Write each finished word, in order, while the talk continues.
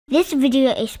This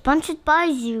video is sponsored by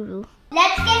Zuru.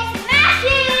 Let's get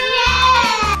smashing!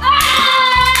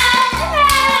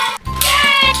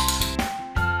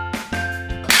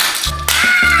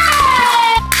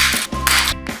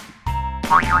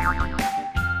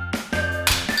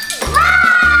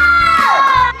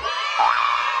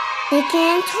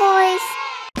 CKN toys.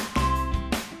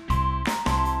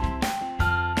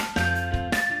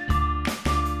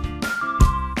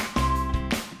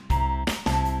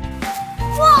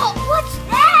 Whoa, what's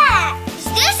that? Is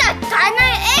this a dino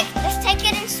egg? Let's take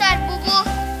it inside, Boo Boo.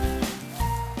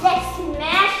 Let's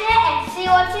smash it and see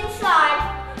what's inside.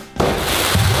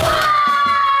 Whoa!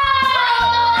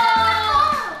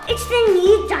 It's the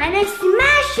new Dino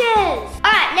Smashes.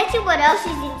 Alright, let's see what else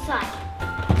is inside.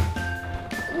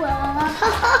 Whoa.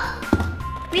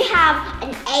 We have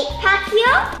an 8-pack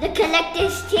here, the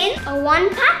collector's tin, a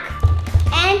 1-pack,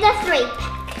 and a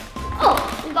 3-pack. Oh,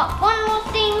 we got one more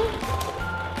thing,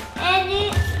 and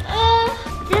it's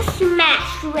the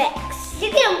Smash Rex. You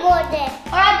can go there.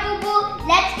 Alright, Boo Boo,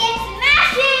 let's get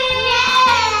smashing!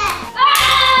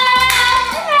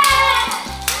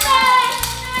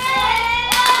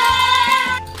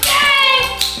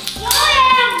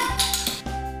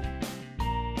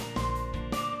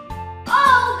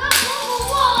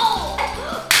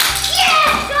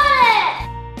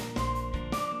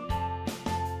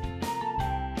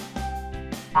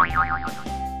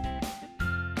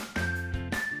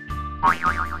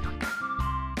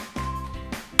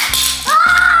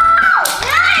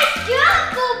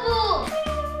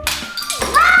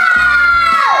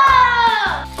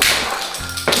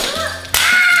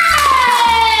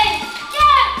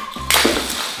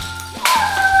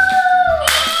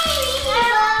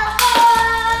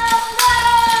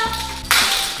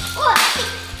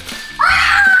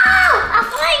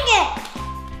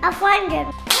 I find it.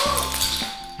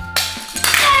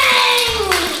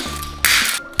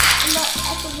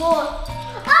 At the wall.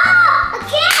 Oh, a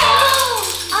kid!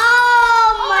 Oh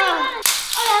my!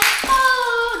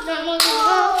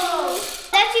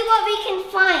 Let's see what we can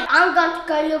find. I'm going to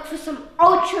go look for some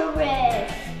ultra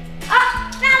rares.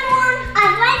 Found one! I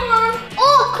found one.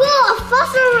 Oh, cool! A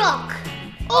fossil rock.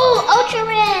 Oh, ultra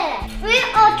rare. Real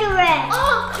ultra rare.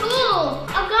 Oh, cool!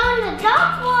 I'm going the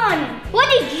dark one. What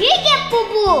did you get, Boo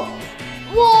Boo?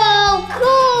 Whoa,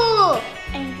 cool!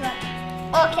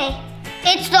 Okay.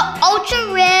 It's the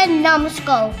ultra rare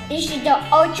numbskull. This is the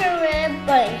ultra rare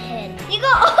button head. You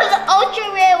got all the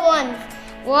ultra rare ones.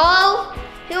 Whoa!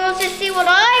 Who wants to see what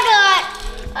I got?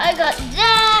 I got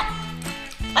that.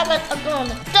 I got a glow in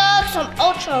the dark, some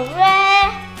ultra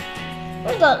rare.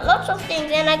 We got lots of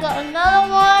things, and I got another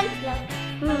one.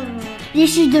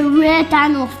 This is the rare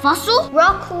dino fossil.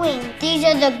 Rockwing. These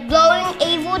are the glowing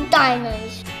evil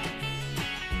dinos.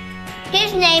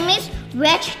 His name is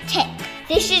Red Tech.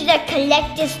 This is the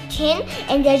collector's tin,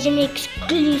 and there's an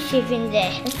exclusive in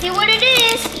there. Let's see what it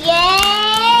is.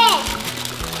 Yeah!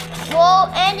 Whoa,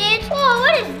 and it's, whoa,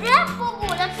 what is that, Boo Boo?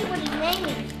 Let's see what his name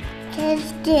is.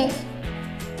 It's this.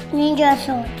 Ninja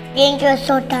Sword. Ninja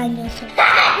Sword Dinosaur.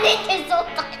 Ninja Sword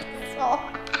Dinosaur.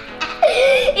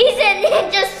 He's a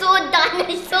Ninja Sword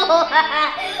Dinosaur.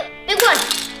 Big one.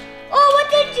 Oh, what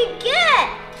did you get?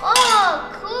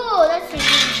 Oh, cool. Let's see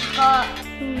what you got.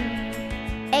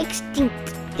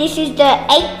 Extinct. This is the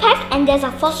 8-pack, and there's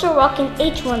a fossil rock in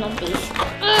each one of these.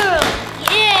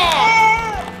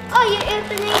 Yeah! Oh, you're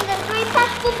opening the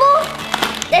 3-pack, Boo Boo?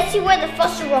 Let's see where the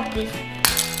fossil rock is.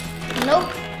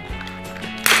 Nope.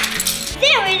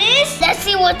 There it is! Let's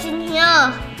see what's in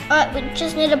here. Alright, we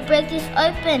just need to break this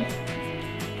open.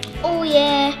 Oh,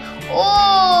 yeah.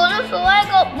 Oh, look what I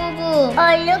got, Boo Boo.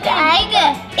 Oh, look at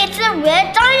it. It's a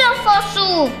rare dino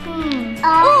fossil.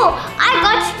 Oh, I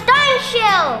got Stone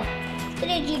Shell. What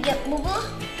did you get, Boo Boo?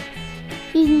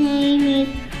 His name is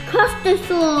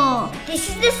Custosaur. This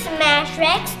is the Smash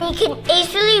Rex. You can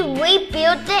easily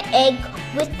rebuild the egg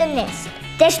with the nest.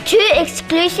 There's 2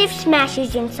 exclusive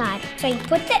smashes inside. So you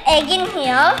put the egg in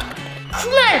here,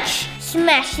 crunch,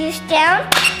 smash this down,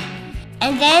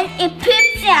 and then it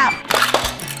poops out.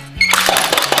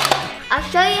 I'll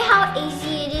show you how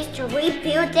easy it is to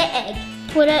rebuild the egg.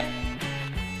 Put it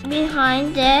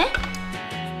behind there,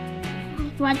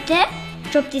 right there.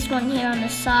 Drop this one here on the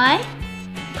side.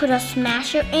 Put a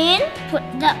smasher in. Put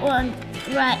that one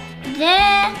right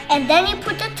there. And then you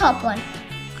put the top one.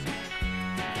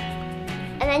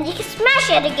 And then you can smash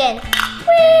it again.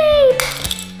 Whee!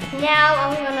 Now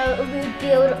I'm gonna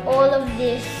rebuild all of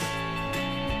this.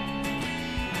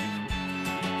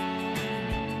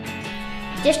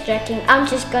 Just joking. I'm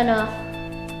just gonna